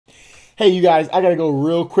Hey, you guys, I gotta go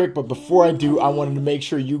real quick, but before I do, I wanted to make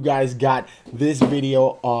sure you guys got this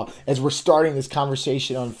video as we're starting this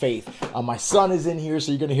conversation on faith. My son is in here,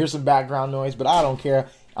 so you're gonna hear some background noise, but I don't care.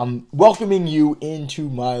 I'm welcoming you into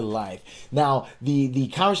my life. Now, the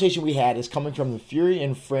conversation we had is coming from the Fury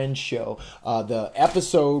and Friends show, the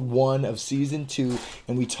episode 1 of season 2,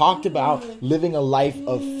 and we talked about living a life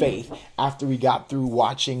of faith after we got through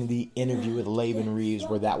watching the interview with Laban Reeves,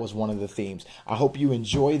 where that was one of the themes. I hope you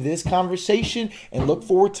enjoy this conversation and look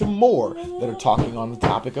forward to more that are talking on the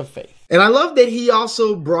topic of faith. And I love that he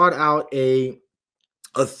also brought out a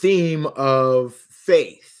theme of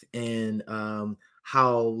faith and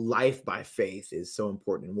how life by faith is so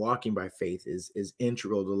important, and walking by faith is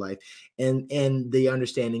integral to life, and the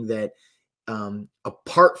understanding that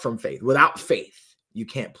apart from faith, without faith, you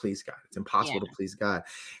can't please God. It's impossible to please God.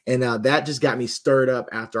 And that just got me stirred up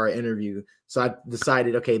after our interview. So I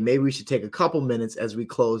decided, okay, maybe we should take a couple minutes as we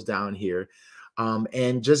close down here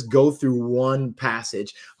and just go through one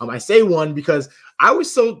passage. I say one because I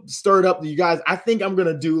was so stirred up, you guys. I think I'm going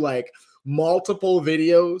to do like multiple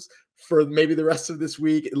videos for maybe the rest of this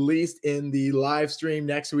week, at least in the live stream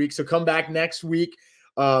next week. So come back next week.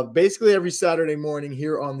 Basically every Saturday morning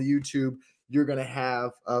here on the YouTube, you're going to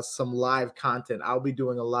have some live content. I'll be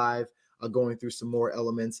doing a live going through some more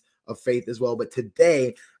elements of faith as well. But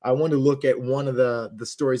today I want to look at one of the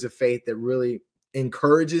stories of faith that really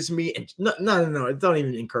encourages me. And no, it don't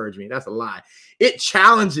even encourage me. That's a lie. It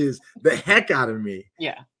challenges the heck out of me.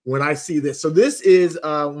 Yeah. When I see this. So this is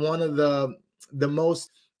one of the most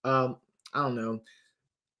I don't know,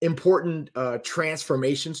 important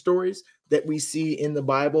transformation stories that we see in the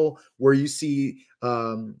Bible, where you see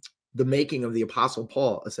the making of the Apostle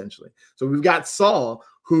Paul, essentially. So we've got Saul,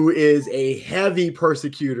 who is a heavy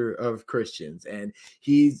persecutor of Christians, and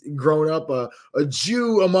he's grown up a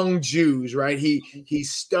Jew among Jews, right? He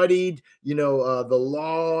studied, the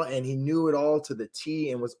law, and he knew it all to the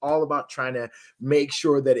T, and was all about trying to make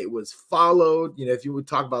sure that it was followed. If you would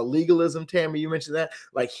talk about legalism, Tammy, you mentioned that,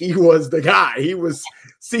 like, he was the guy. He was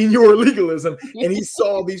senior legalism, and he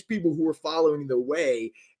saw these people who were following the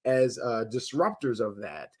way as disruptors of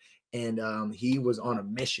that, and he was on a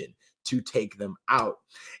mission to take them out.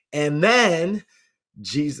 And then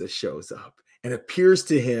Jesus shows up and appears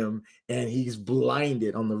to him, and he's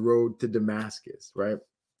blinded on the road to Damascus, right?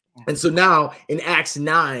 And so now in Acts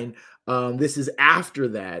 9, this is after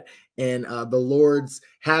that, and the Lord's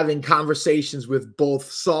having conversations with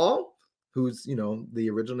both Saul, who's, the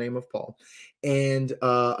original name of Paul, and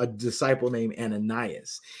a disciple named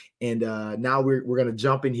Ananias. And now we're going to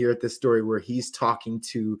jump in here at this story where he's talking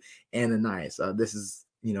to Ananias. This is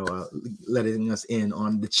letting us in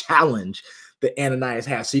on the challenge that Ananias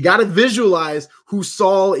has. So you got to visualize who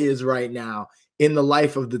Saul is right now in the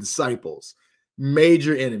life of the disciples.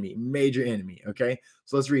 Major enemy. Okay,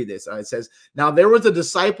 so let's read this. It says, now there was a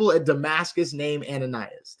disciple at Damascus named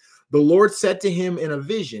Ananias. The Lord said to him in a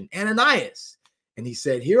vision, Ananias. And he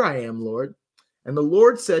said, here I am, Lord. And the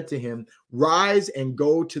Lord said to him, rise and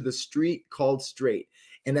go to the street called Straight,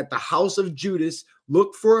 and at the house of Judas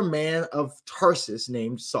look for a man of Tarsus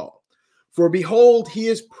named Saul. For behold, he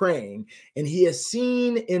is praying, and he has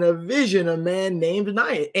seen in a vision a man named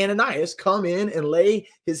Ananias come in and lay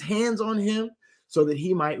his hands on him so that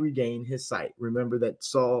he might regain his sight. Remember that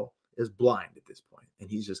Saul is blind at this point, and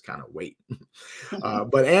he's just kind of waiting.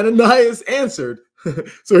 But Ananias answered.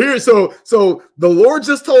 So the Lord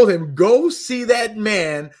just told him, go see that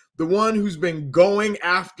man, the one who's been going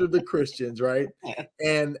after the Christians, right?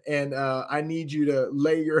 And I need you to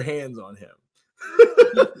lay your hands on him.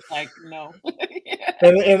 Like, no.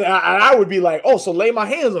 and I would be like, oh, so lay my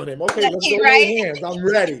hands on him. Okay, let's go lay hands. I'm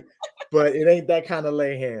ready. But it ain't that kind of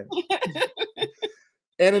lay hands.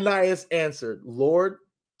 Ananias answered, Lord,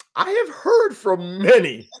 I have heard from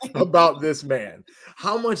many about this man,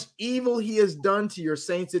 how much evil he has done to your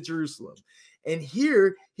saints at Jerusalem. And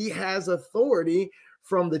here he has authority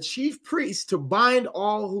from the chief priest to bind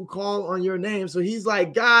all who call on your name. So he's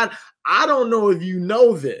like, God, I don't know if you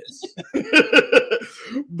know this,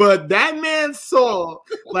 but that man Saul,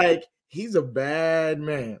 like, he's a bad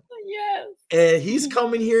man. Yes. And he's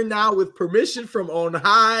coming here now with permission from on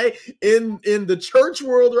high in the church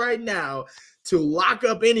world right now to lock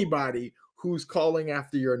up anybody who's calling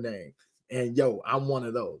after your name. And I'm one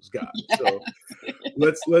of those guys. Yes. So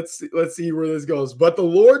let's see where this goes. But the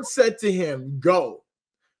Lord said to him, go,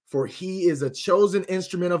 for he is a chosen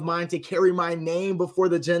instrument of mine to carry my name before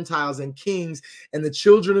the Gentiles and kings and the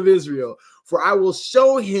children of Israel. For I will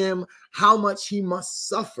show him how much he must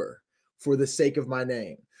suffer for the sake of my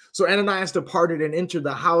name. So Ananias departed and entered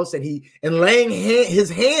the house, and laying his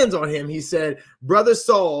hands on him, he said, Brother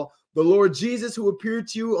Saul, The Lord Jesus, who appeared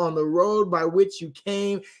to you on the road by which you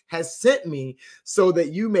came, has sent me so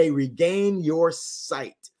that you may regain your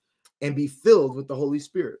sight and be filled with the Holy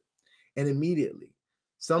Spirit." And immediately,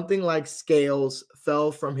 something like scales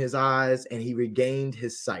fell from his eyes, and he regained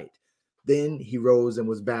his sight. Then he rose and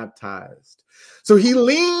was baptized. So he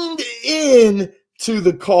leaned in to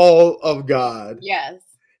the call of God. Yes.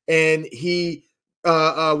 And he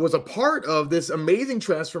was a part of this amazing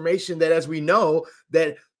transformation that, as we know,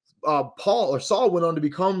 that Saul went on to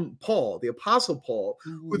become Paul, the Apostle Paul,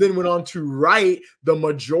 who then went on to write the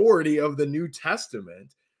majority of the New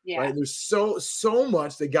Testament. Yeah. Right? There's so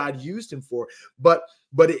much that God used him for, but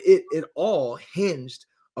it all hinged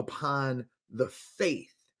upon the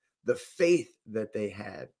faith that they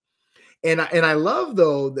had. And I love,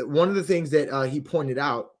 though, that one of the things that he pointed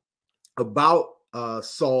out about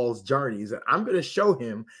Saul's journey is that I'm going to show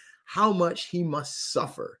him how much he must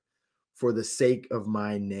suffer for the sake of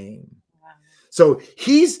my name. Wow. So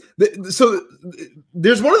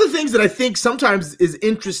there's one of the things that I think sometimes is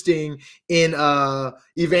interesting in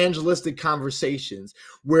evangelistic conversations,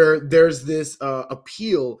 where there's this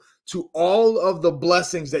appeal to all of the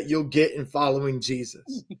blessings that you'll get in following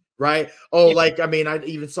Jesus. Right? Oh, like, I mean, I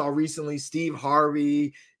even saw recently Steve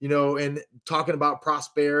Harvey, and talking about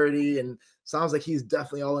prosperity, and sounds like he's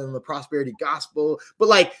definitely all in the prosperity gospel. But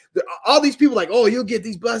like all these people, like, oh, you'll get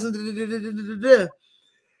these blessings.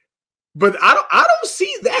 But I don't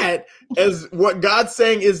see that as what God's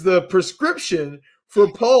saying is the prescription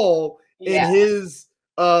for Paul in his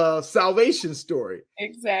salvation story.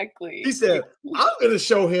 Exactly. He said, I'm going to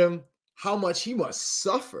show him how much he must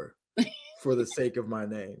suffer for the sake of my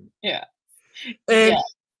name. Yeah. And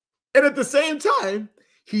at the same time,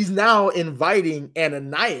 he's now inviting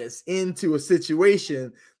Ananias into a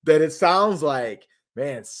situation that it sounds like,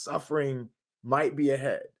 man, suffering might be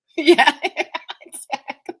ahead. Yeah,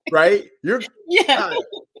 exactly. Right?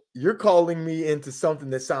 You're calling me into something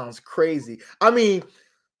that sounds crazy. I mean,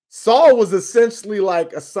 Saul was essentially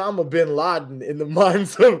like Osama bin Laden in the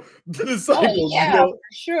minds of the disciples. For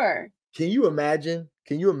sure. Can you imagine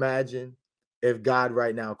if God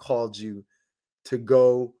right now called you to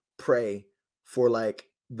go pray for like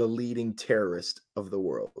the leading terrorist of the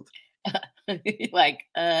world? Like,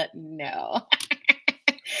 no.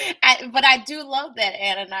 But I do love that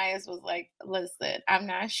Ananias was like, listen, I'm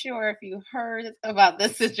not sure if you heard about the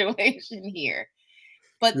situation here.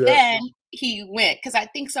 But then he went, because I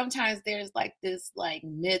think sometimes there's like this like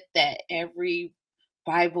myth that every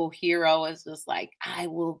Bible hero is just like, I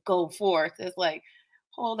will go forth. It's like,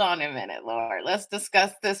 hold on a minute, Lord. Let's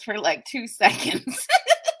discuss this for like 2 seconds.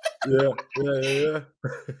 Yeah.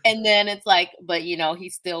 And then it's like, but he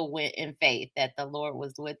still went in faith that the Lord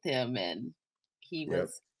was with him, and he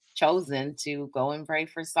was chosen to go and pray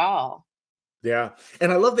for Saul. Yeah.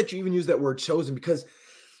 And I love that you even use that word chosen, because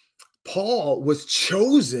Paul was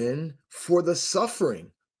chosen for the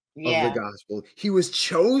suffering of the gospel. He was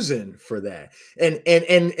chosen for that. And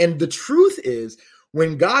the truth is,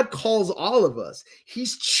 when God calls all of us,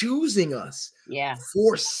 he's choosing us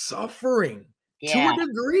for suffering to a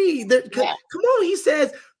degree. Come on, he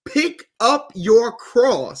says, pick up your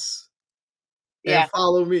cross and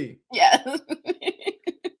follow me. Yeah.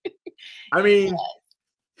 I mean,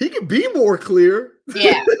 he could be more clear.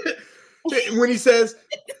 Yeah. When he says,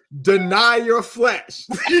 deny your flesh.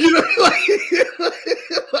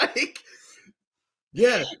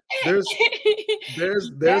 There's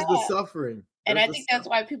the suffering. And I think that's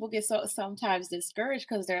why people get so sometimes discouraged,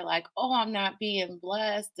 because they're like, oh, I'm not being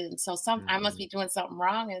blessed. And so I must be doing something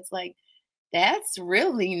wrong. And it's like, that's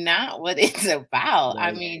really not what it's about. Right.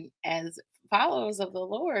 I mean, as followers of the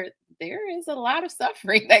Lord, there is a lot of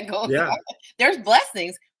suffering that goes on. There's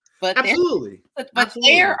blessings, but absolutely.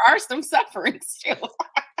 There are some sufferings too.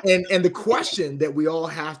 And the question that we all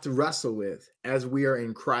have to wrestle with as we are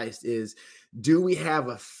in Christ is, do we have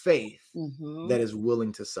a faith that is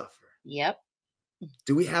willing to suffer? Yep.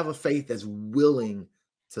 Do we have a faith that's willing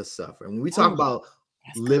to suffer? And when we talk about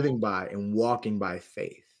living by and walking by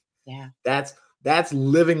faith, that's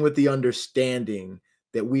living with the understanding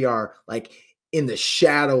that we are like in the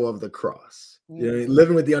shadow of the cross.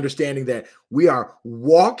 Living with the understanding that we are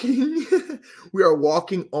walking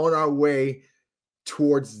on our way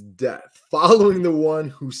towards death, following the one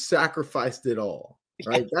who sacrificed it all.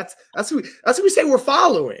 Right? That's who we say we're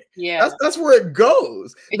following. Yeah. That's where it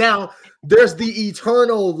goes. Now, there's the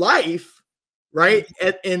eternal life, right?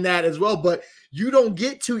 In that as well, but you don't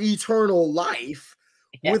get to eternal life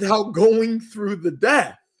without going through the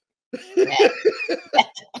death.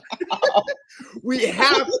 We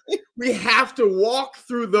have to walk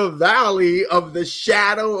through the valley of the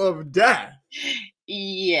shadow of death.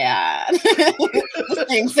 Yeah. This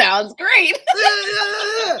thing sounds great.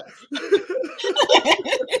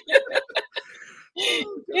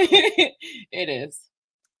 It is.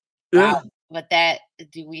 Yeah. Wow. But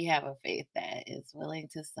do we have a faith that is willing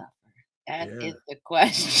to suffer? That Yeah. is the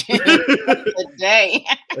question of the day.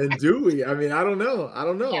 And do we? I mean, I don't know.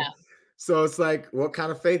 Yeah. So it's like, what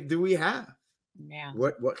kind of faith do we have? Yeah.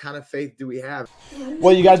 What kind of faith do we have?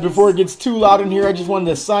 Well, you guys, before it gets too loud in here, I just wanted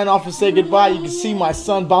to sign off and say goodbye. You can see my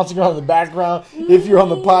son bouncing around in the background. If you're on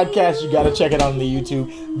the podcast, you got to check it out on the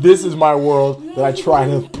YouTube. This is my world that I try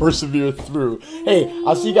to persevere through. Hey,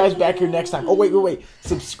 I'll see you guys back here next time. Oh, wait.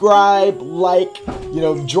 Subscribe, like,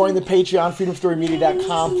 join the Patreon,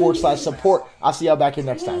 freedomstorymedia.com/support. I'll see y'all back here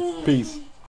next time. Peace.